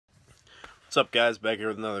What's up, guys? Back here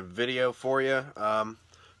with another video for you.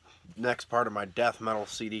 Next part of my death metal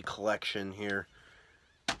CD collection here.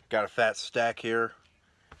 Got a fat stack here,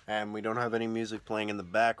 and we don't have any music playing in the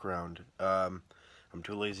background. I'm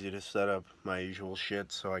too lazy to set up my usual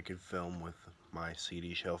shit so I could film with my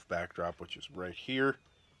CD shelf backdrop, which is right here.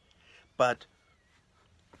 But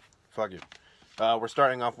fuck it. We're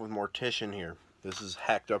starting off with Mortician here. This is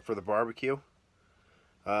Hacked Up for the Barbecue.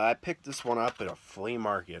 I picked this one up at a flea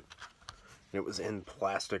market. It was in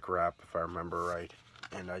plastic wrap, if I remember right,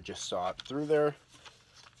 and I just saw it through there.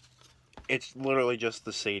 It's literally just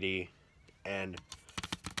the CD and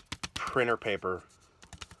printer paper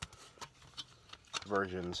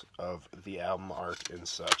versions of the album art and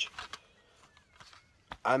such.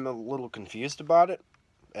 I'm a little confused about it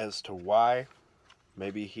as to why.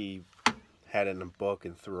 Maybe he had it in a book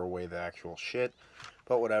and threw away the actual shit,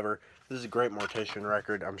 but whatever. This is a great Mortician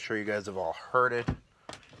record. I'm sure you guys have all heard it.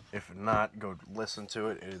 If not, go listen to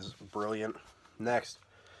it. It is brilliant. Next,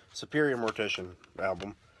 Superior Mortician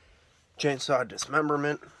album. Chainsaw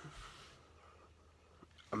Dismemberment.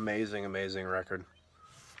 Amazing, amazing record.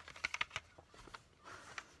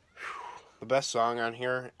 The best song on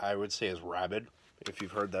here, I would say, is Rabid, if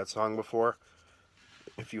you've heard that song before.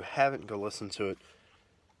 If you haven't, go listen to it.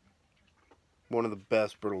 One of the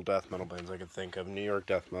best brutal death metal bands I could think of. New York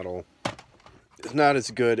death metal. It's not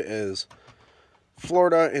as good as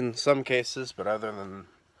Florida in some cases, but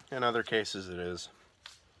in other cases it is.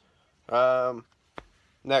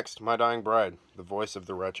 Next, My Dying Bride, The Voice of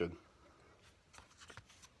the Wretched.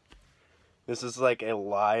 This is like a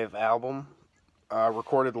live album,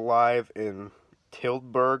 recorded live in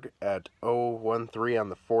Tilburg at 013 on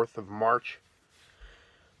the 4th of March,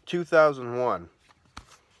 2001.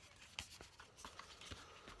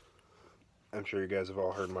 I'm sure you guys have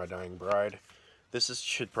all heard My Dying Bride.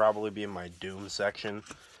 Should probably be in my Doom section,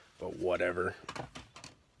 but whatever.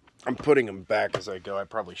 I'm putting them back as I go. I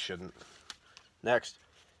probably shouldn't. Next,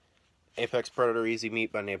 Apex Predator Easy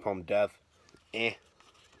Meat by Napalm Death.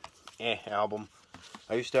 Album.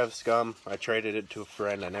 I used to have Scum. I traded it to a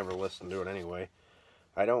friend. I never listened to it anyway.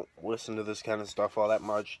 I don't listen to this kind of stuff all that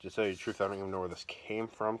much. To tell you the truth, I don't even know where this came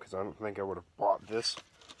from, because I don't think I would have bought this.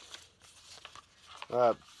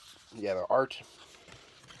 Yeah, the art.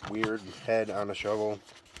 Weird head on a shovel.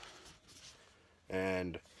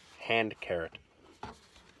 And hand carrot.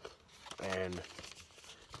 And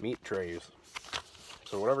meat trays.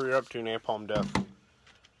 So whatever you're up to, Napalm Death,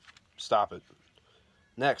 stop it.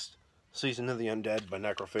 Next, Season of the Undead by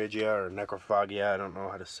Necrophagia, or Necrophagia, I don't know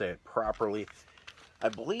how to say it properly. I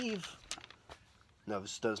believe, no,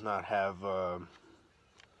 this does not have,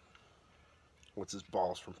 what's his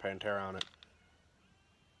balls from Pantera on it?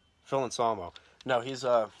 Phil Anselmo. No, he's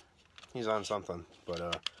on something,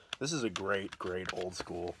 but, this is a great, great old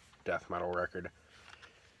school death metal record.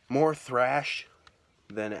 More thrash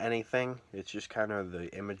than anything. It's just kind of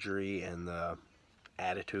the imagery and the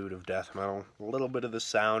attitude of death metal. A little bit of the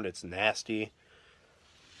sound. It's nasty.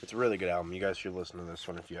 It's a really good album. You guys should listen to this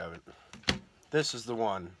one if you haven't. This is the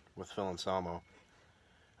one with Phil Anselmo.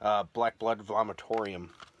 Black Blood Vomitorium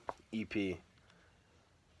EP.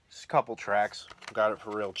 Just a couple tracks. Got it for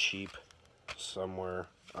real cheap somewhere.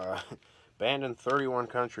 Banned in 31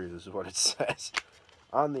 countries is what it says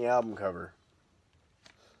on the album cover.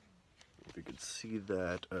 If you could see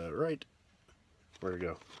that, right, where'd it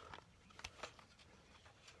go?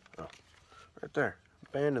 Oh, right there.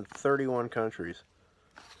 Banned in 31 countries.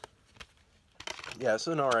 Yeah, it's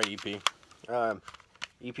an alright EP.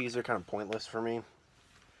 EPs are kind of pointless for me,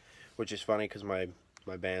 which is funny because my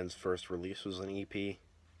band's first release was an EP.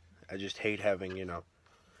 I just hate having,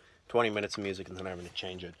 20 minutes of music and then having to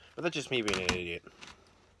change it. But that's just me being an idiot.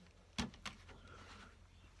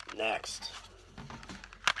 Next.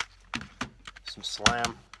 Some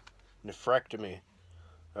Slam. Nephrectomy.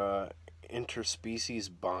 Interspecies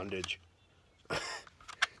Bondage. It's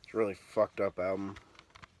a really fucked up album.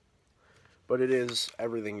 But it is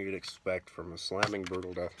everything you'd expect from a slamming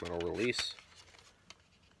brutal death metal release.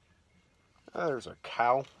 There's a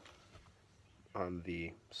cow on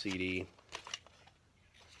the CD.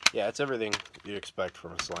 Yeah, it's everything you'd expect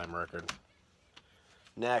from a Slam record.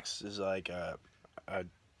 Next is like a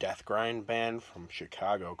death grind band from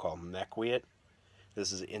Chicago called Neckweat.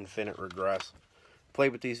 This is Infinite Regress.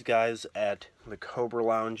 Played with these guys at the Cobra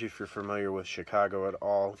Lounge, if you're familiar with Chicago at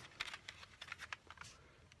all.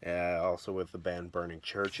 Also with the band Burning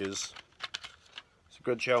Churches. It's a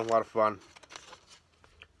good show, a lot of fun.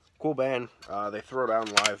 Cool band. They throw down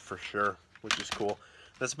live for sure, which is cool.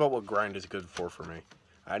 That's about what grind is good for me.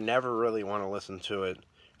 I never really want to listen to it,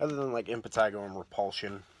 other than like Impetigo and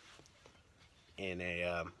Repulsion in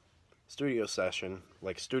a studio session,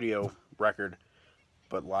 like studio record,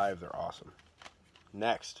 but live they're awesome.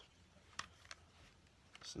 Next,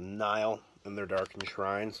 it's Nile and Their Darkened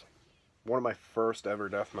Shrines. One of my first ever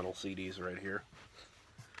death metal CDs right here.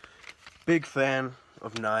 Big fan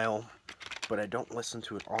of Nile, but I don't listen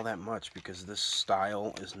to it all that much because this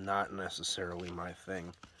style is not necessarily my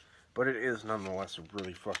thing. But it is nonetheless a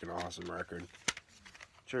really fucking awesome record.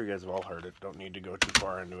 I'm sure you guys have all heard it. Don't need to go too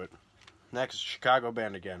far into it. Next, Chicago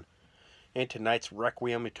band again. Into Night's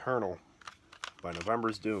Requiem Eternal by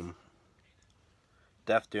November's Doom.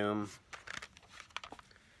 Death Doom.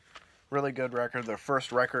 Really good record. Their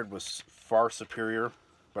first record was far superior,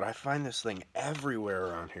 but I find this thing everywhere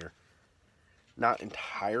around here. Not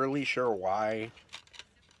entirely sure why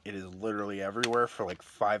it is literally everywhere for like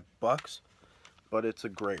 $5, but it's a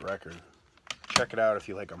great record. Check it out if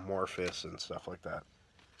you like Amorphous and stuff like that.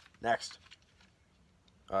 Next,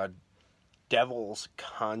 Devil's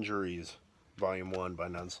Conjuries, Volume 1 by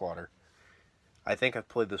Nunslaughter. I think I've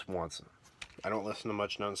played this once. I don't listen to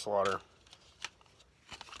much Nunslaughter,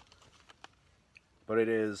 but it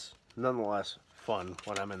is nonetheless fun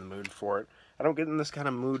when I'm in the mood for it. I don't get in this kind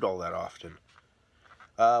of mood all that often.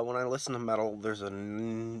 When I listen to metal, there's a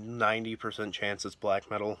 90% chance it's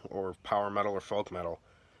black metal or power metal or folk metal.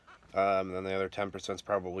 Then the other 10% is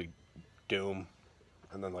probably doom,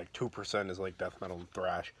 and then like 2% is like death metal and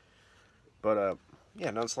thrash. But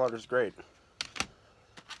yeah, Nunslaughter's great.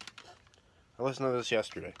 I listened to this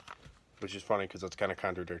yesterday, which is funny because that's kind of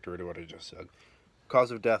contradictory to what I just said.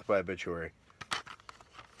 Cause of Death by Obituary.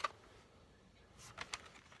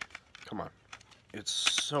 Come on. It's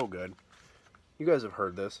so good. You guys have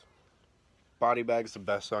heard this. Body Bag's the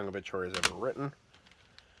best song Obituary has ever written.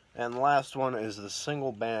 And the last one is the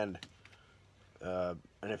single band. And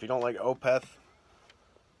if you don't like Opeth,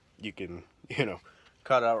 you can,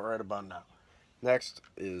 cut out right about now. Next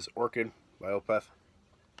is Orchid by Opeth.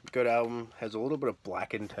 Good album. Has a little bit of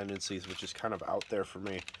blackened tendencies, which is kind of out there for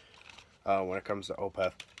me when it comes to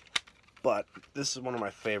Opeth. But this is one of my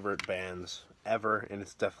favorite bands ever, and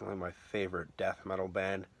it's definitely my favorite death metal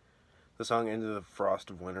band. The song Into the Frost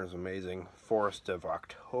of Winter is amazing. Forest of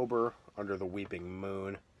October, Under the Weeping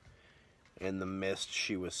Moon, In the Mist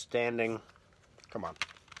She Was Standing. Come on.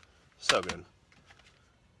 So good.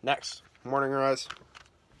 Next, Morning Rise.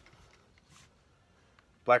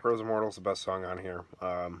 Black Rose Immortal is the best song on here.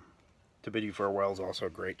 To Bid You Farewell is also a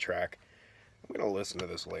great track. I'm going to listen to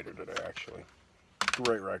this later today, actually.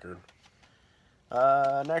 Great record.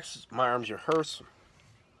 Next, My Arms Your Hearse.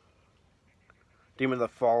 Demon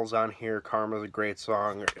That Falls on here. Karma's a great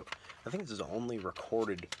song. I think this is the only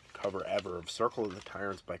recorded cover ever of Circle of the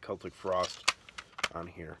Tyrants by Celtic Frost on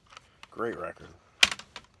here. Great record.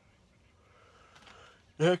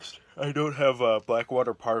 Next, I don't have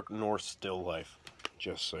Blackwater Park nor Still Life.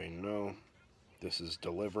 Just so you know, this is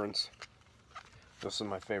Deliverance. This is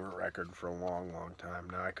my favorite record for a long, long time.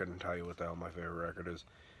 Now, I couldn't tell you what the hell my favorite record is.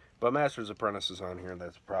 But Master's Apprentice is on here.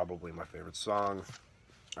 That's probably my favorite song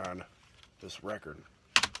on this record.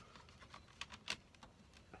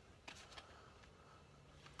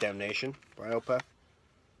 Damnation by Opeth.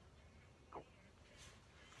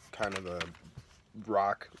 Kind of a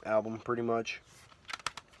rock album, pretty much.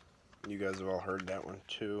 You guys have all heard that one,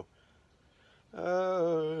 too.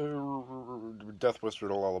 Death Whispered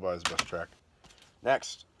a Lullaby is the best track.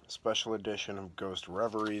 Next, special edition of Ghost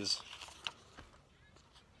Reveries.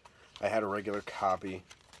 I had a regular copy,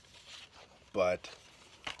 but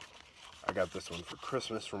I got this one for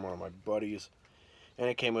Christmas from one of my buddies, and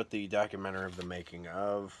it came with the documentary of the making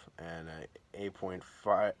of, and a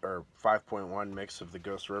 8.5 or 5.1 mix of the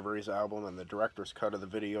Ghost Reveries album, and the director's cut of the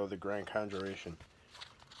video of the Grand Conjuration.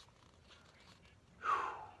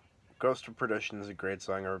 Ghost of Perdition is a great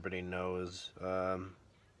song everybody knows.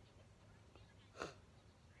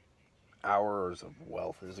 Hours of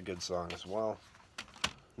Wealth is a good song as well.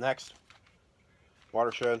 Next,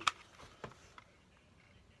 Watershed.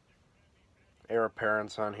 Heir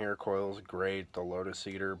Apparent's on here. Coil's great. The Lotus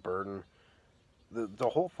Eater, Burden. The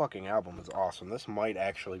whole fucking album is awesome. This might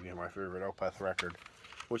actually be my favorite Opeth record,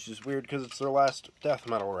 which is weird because it's their last death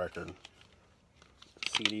metal record.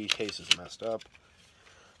 CD case is messed up.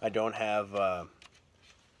 I don't have,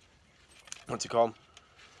 what's it called?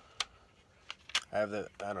 I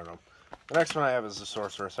don't know. The next one I have is The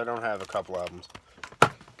Sorceress. I don't have a couple albums.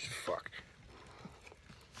 Fuck.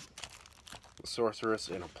 The Sorceress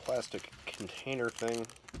in a plastic container thing.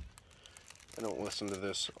 I don't listen to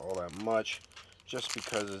this all that much, just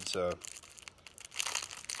because it's,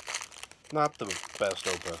 not the best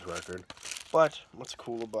Opeth record. But, what's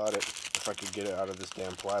cool about it, if I could get it out of this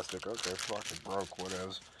damn plastic, okay, fuck, it broke, what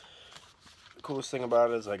is. coolest thing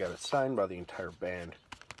about it is I got it signed by the entire band.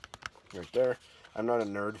 Right there. I'm not a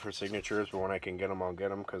nerd for signatures, but when I can get them, I'll get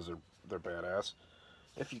them because they're badass.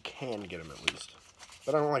 If you can get them at least.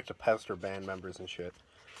 But I don't like to pester band members and shit.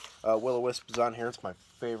 Will-O-Wisp is on here. It's my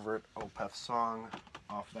favorite Opeth song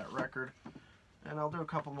off that record. And I'll do a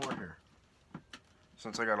couple more here.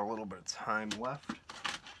 Since I got a little bit of time left,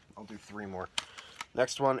 I'll do 3 more.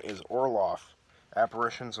 Next one is Orloff,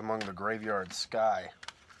 Apparitions Among the Graveyard Sky.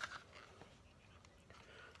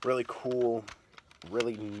 Really cool,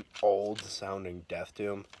 really old sounding Death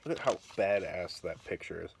Doom. Look at how badass that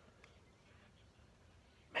picture is.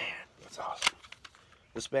 Man, that's awesome.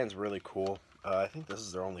 This band's really cool. I think this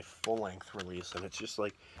is their only full-length release, and it's just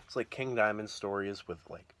like, it's like King Diamond stories with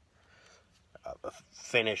like a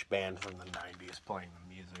Finnish band from the 90s playing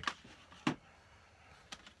the music.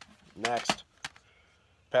 Next,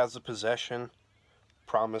 Paths of Possession,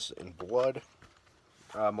 Promise in Blood,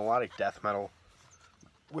 melodic death metal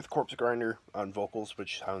with Corpse Grinder on vocals,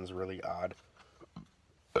 which sounds really odd.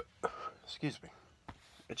 Excuse me.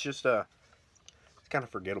 It's just it's kind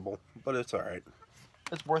of forgettable, but it's alright.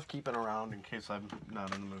 It's worth keeping around in case I'm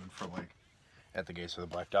not in the mood for, like, At the Gates of the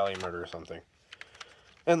Black Dahlia Murder or something.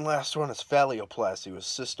 And last one is Phalloplasty with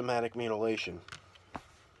Systematic Mutilation.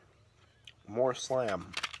 More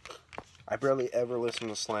Slam. I barely ever listen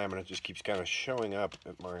to Slam, and it just keeps kind of showing up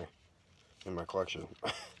at in my collection.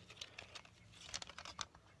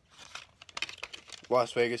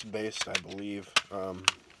 Las Vegas based, I believe.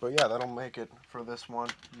 But yeah, that'll make it for this one.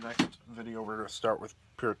 Next video, we're going to start with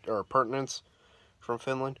Pertinence from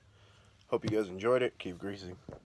Finland. Hope you guys enjoyed it. Keep greasing.